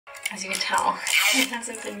As you can tell, it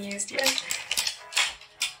hasn't been used yet.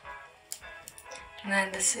 And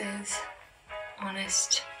then this is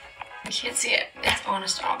Honest, you can't see it, it's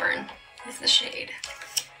Honest Auburn is the shade.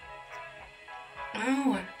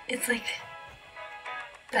 Oh, it's like,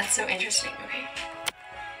 that's so interesting, okay.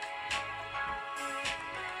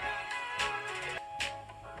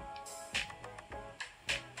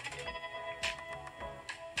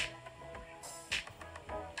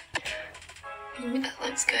 Ooh, that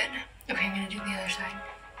looks good. Okay, I'm gonna do the other side.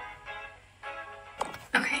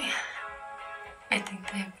 Okay, I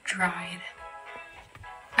think they've dried.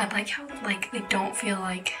 I like how, like, they don't feel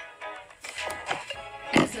like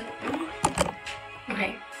it doesn't,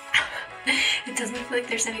 okay. It doesn't feel like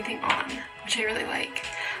there's anything on, which I really like.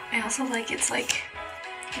 I also like it's like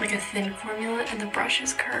a thin formula and the brush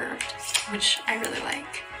is curved, which I really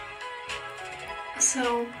like.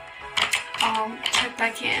 So I'll check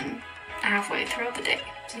back in halfway throughout the day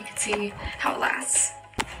so you can see how it lasts.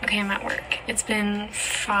 Okay, I'm at work. It's been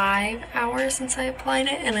 5 hours since I applied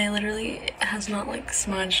it and I literally, it has not like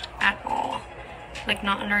smudged at all. Like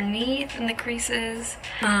not underneath in the creases,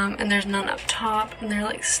 and there's none up top, and they're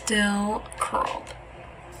like still curled.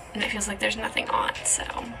 And it feels like there's nothing on, so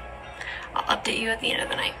I'll update you at the end of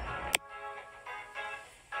the night.